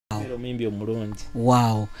omuyimbi omulungi.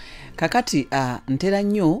 Wow. Kakati ntera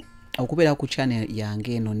nnyo okubeera ku channel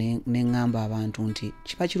yange eno neŋŋamba abantu nti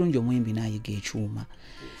kiba kirungi omuyimbi n'ayiga ekyuma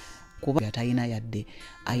kuba atalina yadde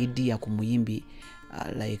idea ku muyimbi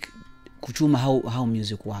like ku kyuma how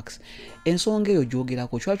music works. Ensonga eyo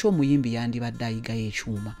gyogerako kyaki omuyimbi yandibadde ayigayo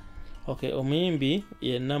ekyuma? Okay, omuyimbi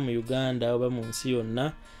yenna mu Uganda oba mu nsi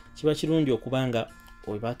yonna kiba kirungi okubanga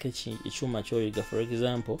oyibako ekyuma kyoyiga. For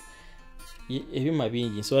example, ebyuma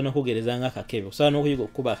bingi nsobola n'okugereza nga akakebe, osobola n'okuyiga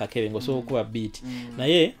okukuba akakebe ng'osobola okukuba beat.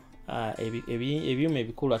 Naye ebyuma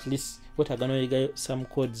ebikulu at least wetaaga n'oyigayo some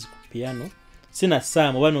chords ku piano sina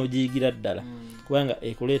saamu oba n'ogiyigira ddala kubanga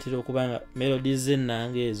ekuleetera okubanga melodies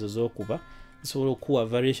ennanga ezo z'okuba zisobola okuwa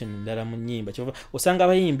variation endala mu nnyimba. Kyova osanga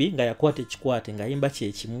abayimbi nga yakwata ekikwate ng'ayimba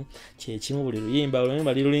kyekimu buli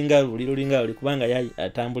luyimba lirulinga kubanga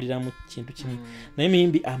atambulira mu kintu kimu. Naye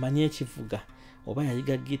muyimbi amanye ekivuga oba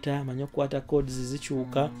yayiga gita amanye okukwata chords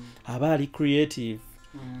zikyuka, aba ali creative,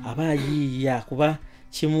 aba ayiiya kuba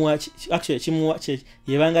kimuwa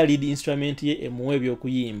yebanga lead instrument ye emuwe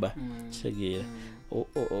by'okuyimba kitegeera.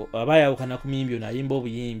 Aba yawukana ku muyimbi ono ayimba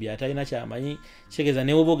obuyimbi atalina kyamanyi kitegeeza.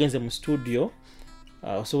 Ne woba ogenze mu studio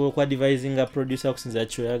osobola okwa devisinga producer okusinziira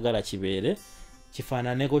kyoyagala kibeere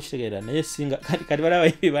kifaananeko kitegeera. Naye singa kati bali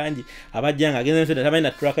abayimbi bangi abajja nga agenze nseda tamanyi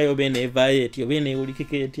na track yo beene evaayo etyo beene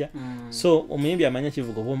ewulikika etya. So omuyimbi amanya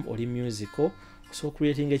ekivuga oba oli musical so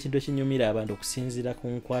creating ekintu ekinyumira abantu okusinziira ku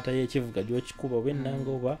nkwata y'ekivuga gy'okikuba oba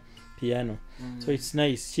ennanga oba piano. So it's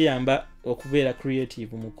nice, kiyamba okubeera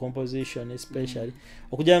creative mu composition especially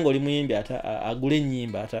okujja nga oli muyimbi agula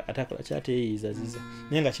ennyimba atakola kyateeyiizaziza.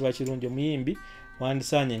 Naye nga kiba kirungi omuyimbi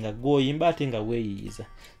wandisaanye nga gwoyimba ate nga weeyiiza.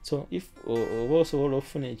 So if oba osobola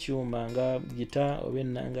okufuna ekyuma nga gita oba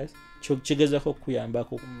ennanga kigezako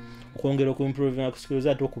okuyambako okwongera okuimprovinga ku skills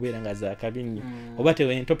ate okubeera nga zaakabi nnyo oba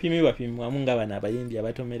topimibwapimibwamu nga bano abayimbi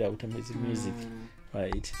abatomera butomezi music.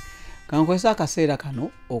 Right. Kankwesa akaseera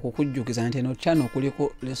kano okukujjukiza nti eno channel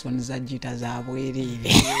kuliko lesson za gita za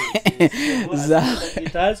bwereere.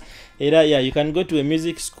 Guitars. Yeah, you can go to a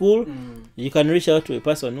music school. You can reach out to a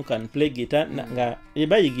person who can play guitar. Nga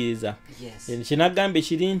ebayigiriza. Yes. Kinagambe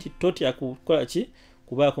kiri nti totya kukola ki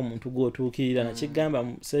kubaako muntu gw'otuukirira nakigamba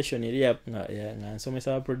mu session eri nga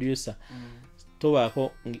nsomesa aba producer.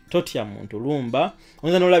 Tobaako totya muntu lumba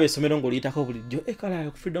oyinza n'olaba essomero ng'oliyitako bulijjo kala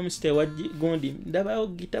ku Freedom City gundi ndabawo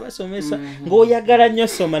gita basomesa ng'oyagala nnyo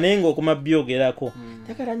soma naye ng'okuma byogerako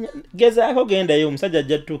yagala nnyo gezaako gendayo omusajja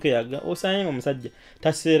ajja tuuke osange ng'omusajja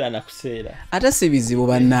taseera nakuseera ate si bizibu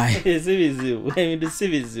bannaaye si bizibu ebintu si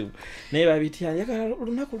bizibu naye babitya yagala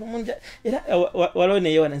olunaku lumu era waliwo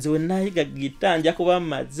neyewana nze wennayiga gita nja kuba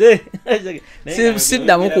mmaze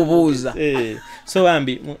siddamu kubuuza. So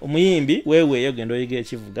bambi omuyimbi weeweeyo genda oyiga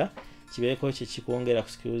ekivuga kibeeko kikwongera ku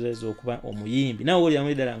skills ez'okuba omuyimbi. Nawe oli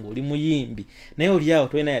amuli ddala ng'oli muyimbi naye oli awo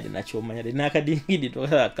tolina yadde nakyomanya de n'akadingidi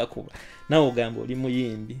tokala kakuba nawe ogamba oli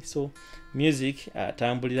muyimbi. So music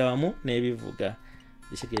atambulira wamu n'ebivuga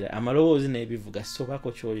ekigera amaloboozi n'ebivuga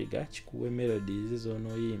sobako kyoyiga kikuwe melodies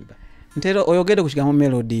z'onooyimba. Ntera oyogere ku kigambo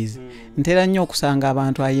melodies ntera nnyo okusanga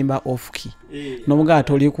abantu ayimba off key n'omugaa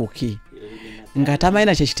toli ku key nga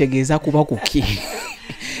tamayina kyekitegeeza kuba ku key.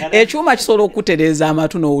 Ekyuma kisobola okutereeza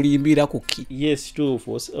amatu n'olimbira ku key. Yes,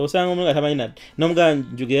 tuufu. Osanga omuntu nga tamayina n'omugaa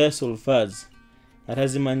njugera solfaz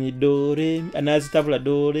atazimanyi do re anazitabula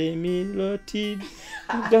do re mi lo ti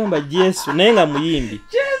gamba Yesu naye nga muyimbi.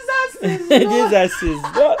 Jesus is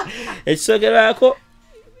God. Ekisogerwako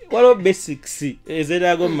waliwo basics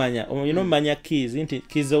ezeraga omanya omanya keys nti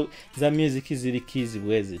keys za music ziri keys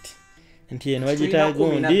bweziti nti eno bagita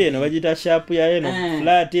gundi eno bagita sharp yayo eno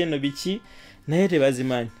flat eno biki naye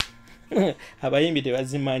tebazimanyi. Abayimbi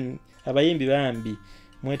tebazimanyi. Abayimbi bambi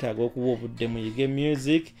mwetaaga okuba obudde muyige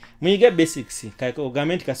music muyige basics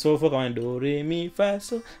ogambe nti kasolfo kamanya do re mi fa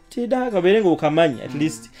so ti da kabeere ng'okamanya at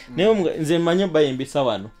least naye nze mmanyi bayimbisa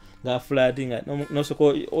wano nga flat nga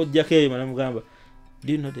nosoko ojjako eyo namugamba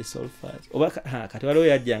do you know the solfas oba kati waliwo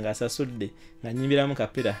yajja nga asasudde nga nyimbiramu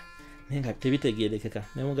kapera naye nga tebitegeerekeka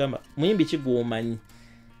nemugamba muyimbi kigwomanyi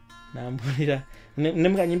nambulira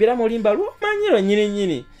nemukanyimbiramu olimba lwomanyiro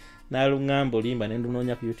nyini nalungamba olimba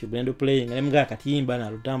nendunoonya ku YouTube nendu playing nemugaa kati yimba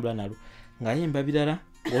nalutambula nalu ngayimba birala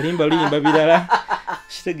olimba luyimba birala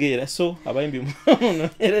kitegeera. So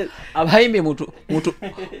abayimbi mutu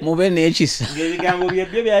mube n'ekisa ng'ebigambo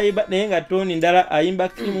byebyo byayimba naye nga toni ndala ayimba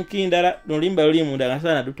kimuki ndala nolimba lulimu ndala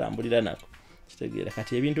sana dutambulira nako kitegeera.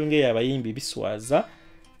 Kati ebintu ng'eyo abayimbi biswaza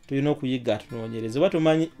tulina okuyiga tunoonyereza oba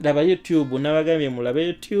tumanyi laba YouTube n'abagambye mulabe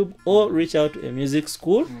YouTube or reach out to a music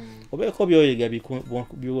school obeeko byoyiga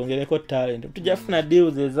biwongereko talent tujja funa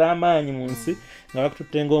deals ez'amaanyi mu nsi nga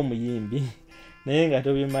bakututte ng'omuyimbi naye nga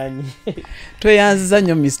tobimanyi. Tweyanziza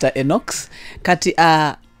nnyo Mr. Enox. Kati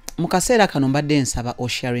mu kaseera kano mbadde nsaba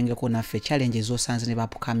osharingeko naffe challenges osanze ne ba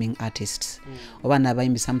upcoming artists. Oba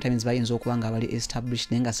n'abayimbi sometimes bayinza okuba nga bali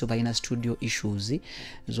established naye nga so balina studio issues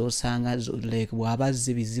z'osanga like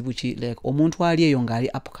bw'abazze bizibu ki like omuntu ali eyo ng'ali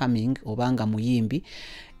upcoming oba nga muyimbi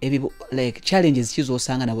ebibo like challenges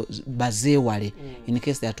kizosanga nabo bazeewale in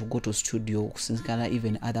case they are to go to studio okusinkana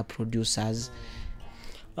even other producers.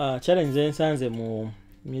 Challenge ensanze mu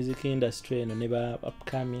music industry eno ne ba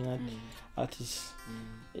upcoming artists.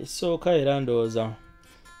 Esooka era ndowooza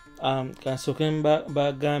kansooke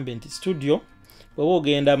bagambe nti studio bw'oba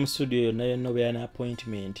ogenda mu studio yonna yonna obeera na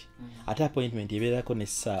appointment ate appointment ebeerako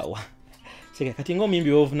n'essaawa kati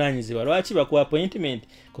ng'omuyimbi w'obuvunaanyizibwa lwaki bakuwa appointment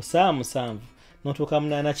ku ssaawa 7 n'otuuka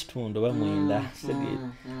 8:30 oba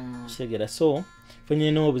 9 kitegeera so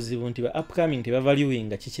fenye n'obuzibu nti ba upcoming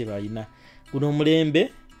tebavaluinga kiki balina guno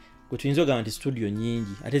omulembe gwe tuyinza ogamba nti studio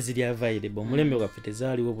nyingi ate ziri available omulembe gwaffe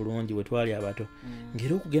tezaaliwo bulungi bwe twali abato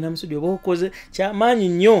ngera okugenda mu studio bookoze kyamaanyi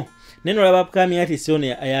nnyo naye nolaba upcoming artist ono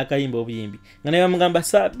ayakayimba obuyimbi nga naye bamugamba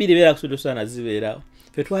saa 2 beera ku studio saana zibeerawo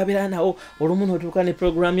ffe twabeera nawo olumu n'otuuka ne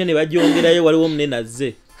program yo ne bagyongerayo waliwo omunene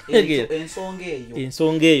azze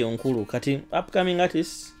ensonga eyo nkulu kati upcoming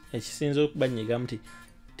artist ekisinza okubanyiga nti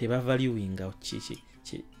tebavaluinga kiki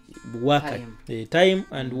work time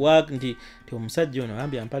and work nti omusajja ono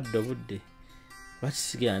ambya ampadde obudde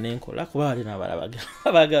bakisigala n'enkola kuba bali n'abalala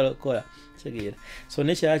bagala okukola kitegeera so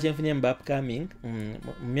nekyala kyenfunye mu upcoming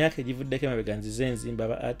mu myaka egivuddeko emabega nzize enzimba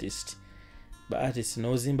ba artist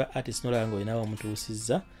n'ozimba artist n'olaba ng'olinawo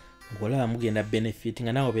omutuusizza ng'olaba mugenda benefit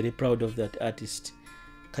nga nawe obeere proud of that artist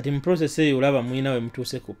kati mu process eyo olaba mulina we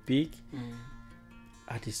mutuuse ku peak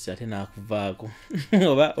artist ate nakuvaako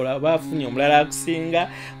oba afunye omulala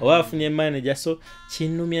akusinga oba afunye manager so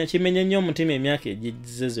kinumya kimenye nnyo omutima emyaka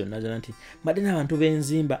egize zonna nti mbadde n'abantu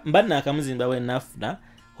benzimba mbadde nakamuzimba we nafuna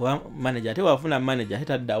oba manager ate wafuna manager ate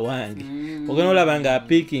tadda wange ogenda olaba nga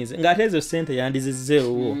apiikins ng'ate ezo ssente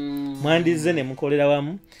yandizizzeewo mwandizze ne mukolera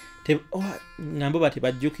wamu ngambo bati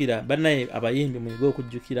bajjukira bannaye abayimbi mwige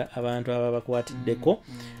okujjukira abantu ababakwatiddeko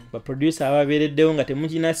baproducer ababeereddewo nga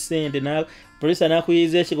temukina ssente na producer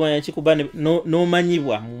nakuyiza ekigonya kikuba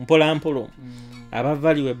n'omanyibwa mu mpolampola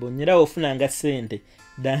abavaliwe bonyera ofunanga ssente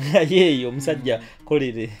danga yeeyo omusajja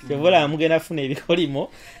kolere kyobola amugenda afuna ebikolimo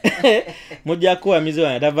mujja kuwamiza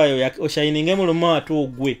wana tavayo oshininge mu lumu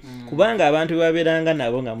atugwe kubanga abantu babeeranga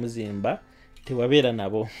nabo nga muzimba tewabeera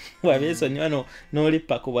nabo wabeesonyiwa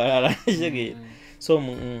n'olipa ku balala so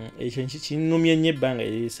ekyo kinumye nnyo ebbanga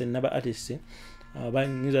eriyise naba artist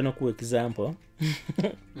banyinza n'okuwa example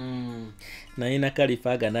nayina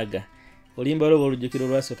Kalifa aganaga olimba olwoba olujjukiro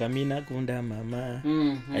olwasooka mina gunda mama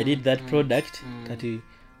I did that product kati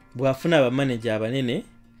bwafuna abamanager abanene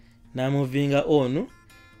namuvinga on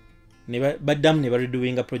baddamu ne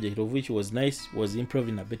baredoinga project of which was nice was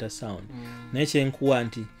improving a better sound naye kyenkuwa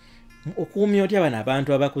nti okuumya otya bano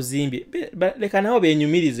abantu abakuzimbye leka nabo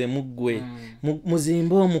benyumirize muggwe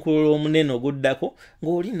muzimbe omukulu omunene oguddako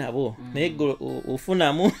ng'oli nabo naye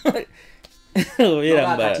ofunamu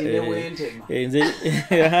obeera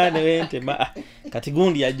newentema kati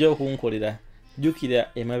gundi ajja okunkolera jjukira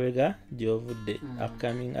emabega gy'ovudde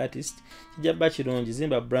upcoming artist kijja bba kirungi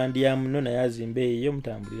zimba brand ya muno naye azimbe eyo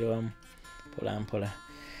mutambulire wamu mpolampola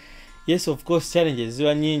yes of course challenges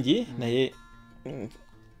ziba nyingi naye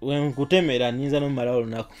wenkutemera ninza nomalawo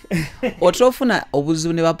olunaku otofuna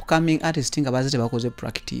obuzibu ne upcoming artist nga baze tebakoze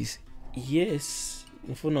practice yes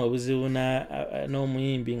nfuna obuzibu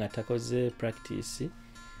n'omuyimbi nga takoze practice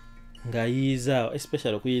nga yiiza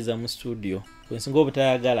especially okuyiiza mu studio kwensinga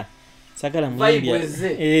obutayagala sagala muyimbi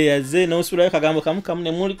azze n'osulayo kagambo kamu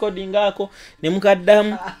ne mu recording ako ne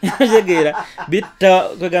mukaddamu tegeera bitta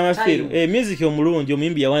kagamba feel music omulungi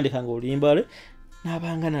omuyimbi yawandika nga oluyimbale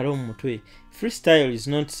n'abanga nalo mu mutwe freestyle is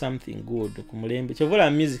not something good ku mulembe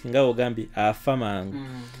kyovola music nga ogambye afa mangu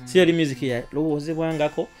si yali music ya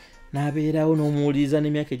lowoozebwangako n'abeerawo n'omuwuliriza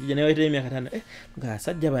n'emyaka ejija naye wayitira emyaka 5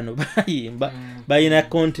 ng'asajja bano bayimba balina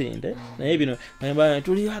content naye bino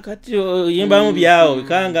tuli wakati yimbamu byawo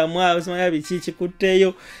kanga mwasimanya biki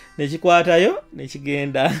kikutteyo nekikwatayo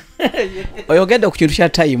nekigenda oyogedde ku kintu kya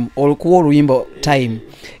time olikuwa oluyimba time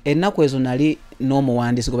ennaku ezo nali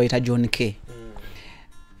n'omuwandiisi gwe bayita John K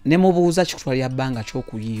ne mubuuza kikutwalira bbanga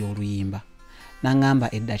ky'okuyiiya oluyimba n'aŋŋamba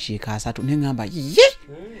eddakiika 3 ne ŋŋamba ye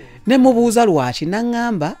ne mubuuza lwaki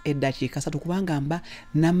n'aŋŋamba eddakiika 3 kubanga mba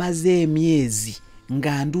namaze emyezi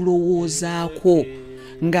nga ndulowoozaako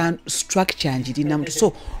nga structure njirina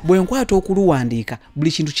so bwe nkwata okuluwandiika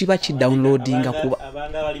buli kintu kiba kidownloadinga kuba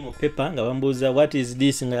abanga bali mu paper nga bambuuza what is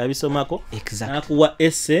this nga yabisomako nakuwa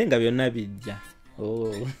essay nga byonna bijja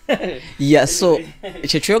Oh. Yeah, so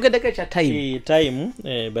kyekyogeddeko ekya time. Time,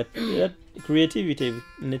 but creativity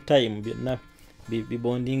ne time byonna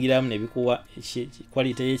bibondingiramu ne bikuwa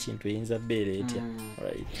quality y'ekintu eyinza bbeera etya.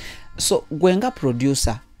 Right. So gwe nga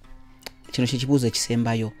producer kino kyekibuuzo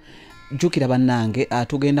ekisembayo jjukira bannange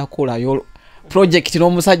tugenda kukolayo project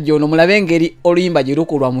n'omusajja ono mulabe engeri oluyimba gye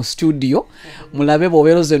lukolwa mu studio mulabe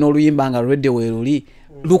bw'obeeroze n'oluyimba nga lulwedde weeruli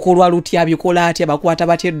lukolwa lutya bikola atya bakwata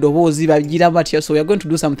batya eddoboozi bagira batya. So we are going to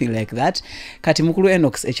do something like that. Kati mukulu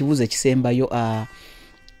Enox ekibuuzo ekisembayo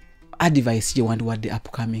advice gye wandiwadde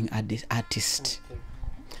upcoming artist.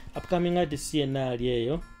 Upcoming artist yenna ali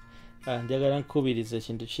eyo njagala nkubiriza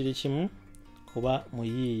ekintu kiri kimu kuba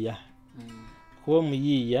muyiiya. Kuba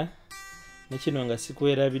muyiiya nekino nga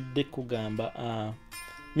sikwerabidde kugamba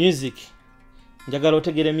music njagala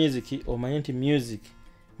otegere music omanye nti music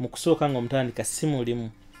mu kusooka nga omutandika si mulimu.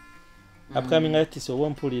 Upcoming artist oba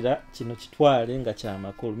mpulira kino kitwale nga kya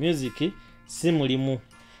makulu. Music si mulimu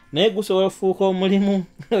naye gusobola ofuuka omulimu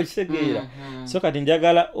okitegeera. So kati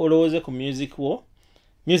njagala olowooze ku music wo.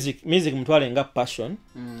 Music mutwale nga passion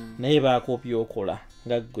naye baako byokola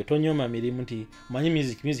nga gwe tonyoma mirimu nti manyi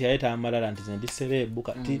music ayeta amalala nti ndi celeb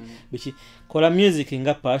kati biki kola music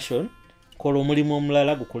nga passion. Kola omulimu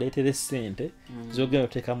omulala gukuleetere ssente zogenda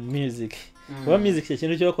oteeka mu music. Kuba music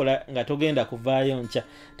kyekintu kyokola nga togenda kuvaayo nkya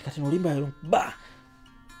tikati nolimba ba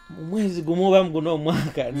mu mwezi gumu oba guno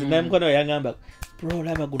omwaka nzinaye mukono yangamba bro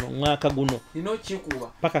laba guno omwaka guno nino kikuba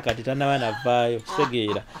paka kati tanaba navaayo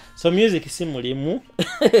kitegeera. So music si mulimu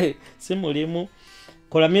si mulimu.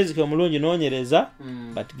 Kola music omulungi noonyereza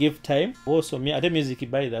but give time. Osomya ate music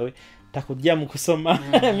by the way takujja mu kusoma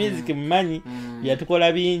music mmanyi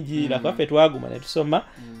byatukola bingi lakwafe twaguma ne tusoma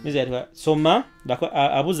music yatusoma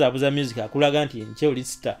abuza music akulaga nti nche oli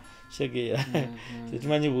star kitegeera.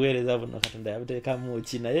 Situmanyi buweereza buno Katonda yabuteekamu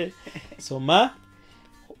ki naye soma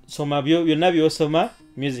byonna byosoma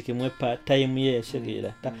music mwepa time ye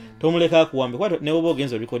kitegeera. Tomuleka kuwambe kwa ne oba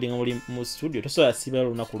ogenza recording mu studio tosobola siba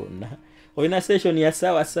lunaku lwonna. Oyina session ya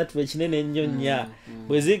sawa 3 ekinene nnyo nnya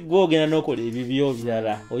bwezigwa ogenda n'okola ebibyo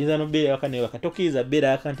birala oyinza n'obeera waka ne waka tokiriza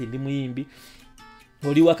beera akanti ndi muyimbi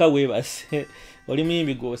oli waka weebase oli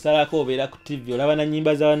muyimbi gw'osalako obeera ku TV olaba na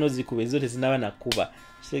nnyimba z'abanozi kuba ezo tezinaba nakuba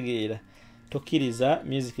kitegeera. Tokkiriza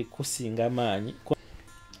music kusinga maanyi.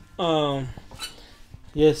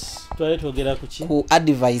 Yes, twali twogera ku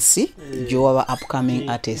advice gy'owa upcoming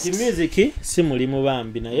artist. Music si mulimu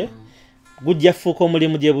bambi naye gujja fuuka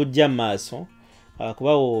omulimu gye bujja mu maaso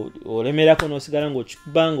kuba olemerako n'osigala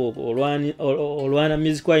ng'okikubanga olwana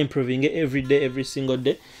music wa improving every single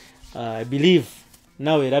day. I believe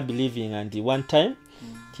nawe era believing and one time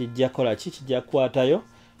kijja kola kijja kukwatayo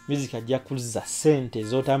music ajja kuzza ssente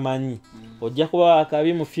z'otamanyi ojja kuba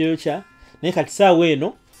akabi mu future naye kati saawa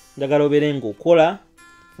eno njagala obeere ng'okola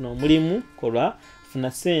funa omulimu kola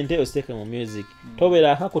funa ssente ositeeke mu music.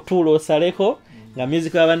 Tobeera akakutuula osaleko nga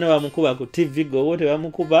music abantu bamukuba ku TV go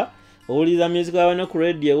tebamukuba owuliza music abantu ku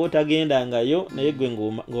radio tagenda ngayo naye gwe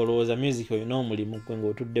ng'olowooza music oyo n'omulimu gwe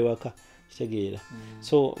ng'otudde waka kitegeera.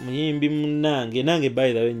 So muyimbi munnange nange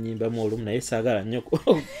by the way nnyimba mu olumu naye saagala nnyo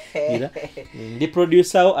era ndi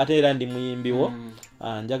producer wo ate era ndi muyimbi wo.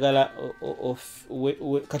 Njagala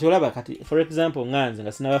kati olaba kati for example nganze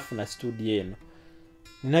nga sinabafuna studio eno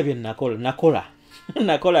nina bye nakola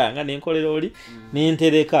nga nenkolera oli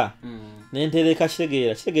nentereka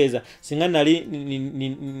kitegeeza singa nali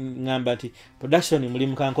ngamba nti production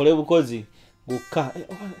mulimu kankole bukozi gukka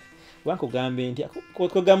bankugambe nti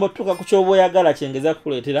kwegamba otuuka ku kyoba oyagala kyengeza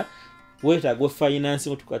kukuleetera weetaaga finance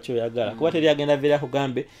otuuka kyoyagala kuba teri agenda veera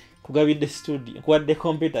kugambe kugabidde studio kuwadde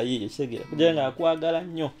computer yiye kitegeera kugira nga akwagala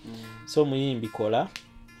nnyo. So muyimbi kola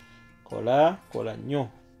nnyo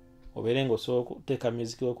obeere ng'osobola okuteeka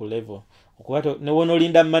music wo ku level okuba newona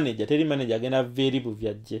olinda manager teri manager agenda veeri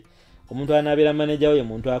buvyajje. Omuntu anabeera manager we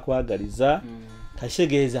muntu akwagaliza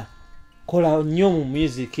kitegeeza kola nnyo mu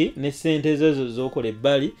music ne ssente zo z'okola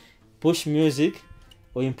ebbali push music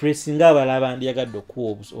oimpressinga abalala abandiyagadde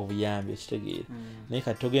okuwa obuyambi ekitegeera. Naye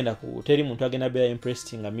kati togenda teri muntu agenda beera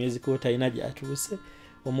impressed nga music we talina gy'atuuse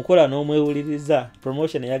omukola n'omwewuliriza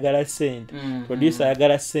promotion eyagala ssente producer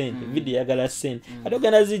ayagala ssente video eyagala ssente ate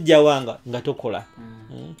ogenda zijja wanga nga tokola.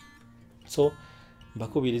 So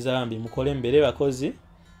mbakubiriza bambi mukole mbere bakozi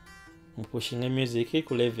mupushinga music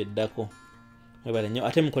ku level eddako mwebale nnyo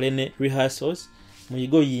ate mukole ne rehearsals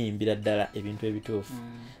muyigo yimbira ddala ebintu ebituufu.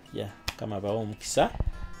 Kama bawo omukisa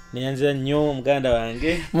neyanzira nnyo omuganda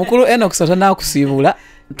wange mukulu Enox tanakusiibula.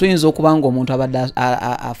 Tuyinza okuba nga omuntu abadde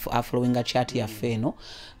afollowinga chat yaffe eno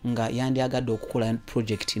nga yandyagadde okukola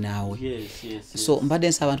project naawe. So mbadde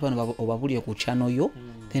nsaba abantu bano obabulye ku channel yo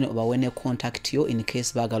then obawe ne contact yo in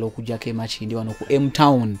case bagala okujjako emakindi wano ku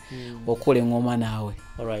M-Town okola engoma naawe.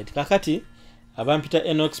 Alright, kakati abampita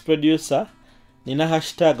Enox producer nina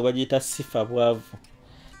hashtag bagiyita sifa bwavu.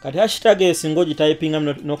 Kati hashtag eyo singa ogitypinga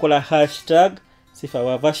nokola hashtag sifa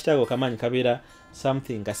bwavu, hashtag okamanyi kabeera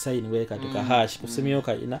something ka sign weka tuka hash kusimyo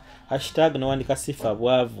kayina hashtag nowandika sifa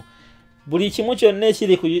bwavu. Buli kimu kyonna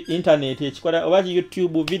ekiri ku internet ekikola oba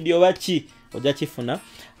YouTube video baki ojja kifuna.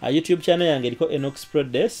 YouTube channel yange eriko Enox Pro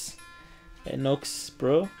Des, Enox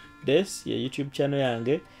Pro Des ye YouTube channel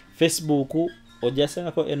yange. Facebook ojja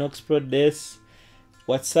sangako Enox Pro Des.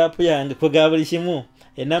 WhatsApp yange kwega buli kimu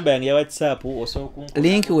enamba yange ya WhatsApp osobola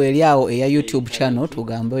link weeriawo eya YouTube channel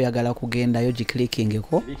tugambe oyagala kugendayo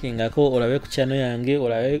giclickingako olabe ku channel yange,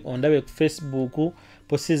 olabe ondabe ku Facebook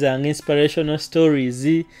posti zange inspirational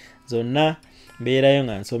stories zonna mbeerayo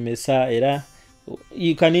nga nsomesa. Era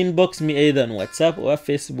you can inbox me either on WhatsApp or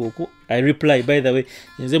Facebook. I reply. By the way,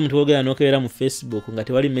 nze muntu ogera nokebera mu Facebook nga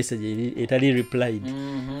tewali message etali replied.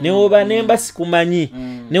 Ne oba nemba sikumanyi.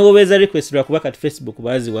 Ne obeza request lwa kuba kat Facebook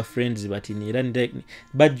bazi wa friends batinira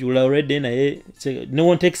bajula already naye no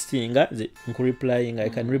one texting nku replying. I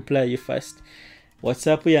can reply you fast.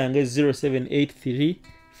 WhatsApp yange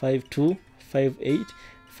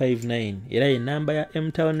 0783525859. Era enamba ya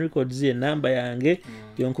M-Town Records ye namba yange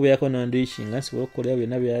yonkubirako nondishinga sibo okukolera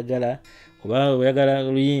byonna byagala oba oyagala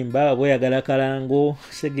luyimba oba oyagala kalango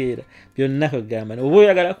segera byonna kugamba oba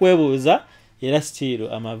oyagala kwebuuza era still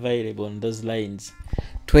I'm available on those lines.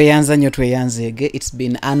 Tweyanza nnyo tweyanzeege. It's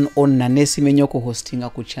been an honor nesimenye okuhostinga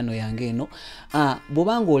ku channel yange eno.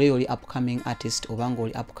 Bwobanga oli upcoming artist obanga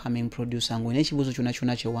oli upcoming producer ng'olina ekibuuzo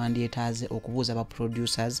kyonna kyewandyetaaze okubuuza ba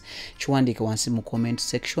producers kiwandiike wansi mu comment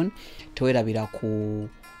section. Tewerabira ku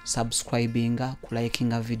subscribinga ku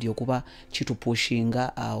likinga video kuba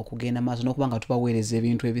kitupushinga okugenda maaso n'okuba nga tubaweereza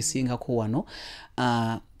ebintu ebisingako wano.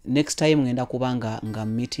 Next time ngenda kubanga nga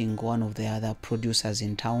meeting one of the other producers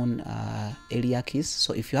in town, Eliakis.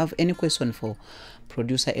 So if you have any question for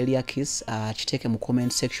producer Eliakis, chiteke mu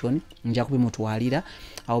comment section nja kubimutwalira.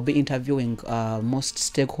 I'll be interviewing most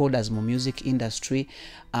stakeholders mu music industry.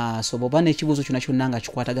 So bobane ekibuuzo kyonna nga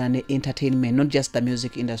kikwatagana ne entertainment, not just the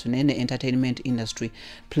music industry, ne entertainment industry,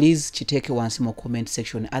 please chiteke wansi mu comment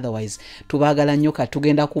section. Otherwise tubagala nnyo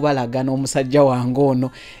katugenda kubalaga n'omusajja wange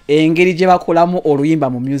ono engeri gye bakolamu oluyimba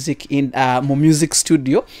mu music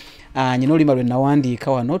studio. Nyina oluyimba lwe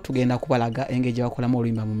nawandiika wano tugenda kubalaga engeri gye bakolamu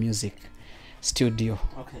oluyimba mu music studio.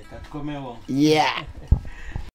 Okay, katukomewo. Yeah.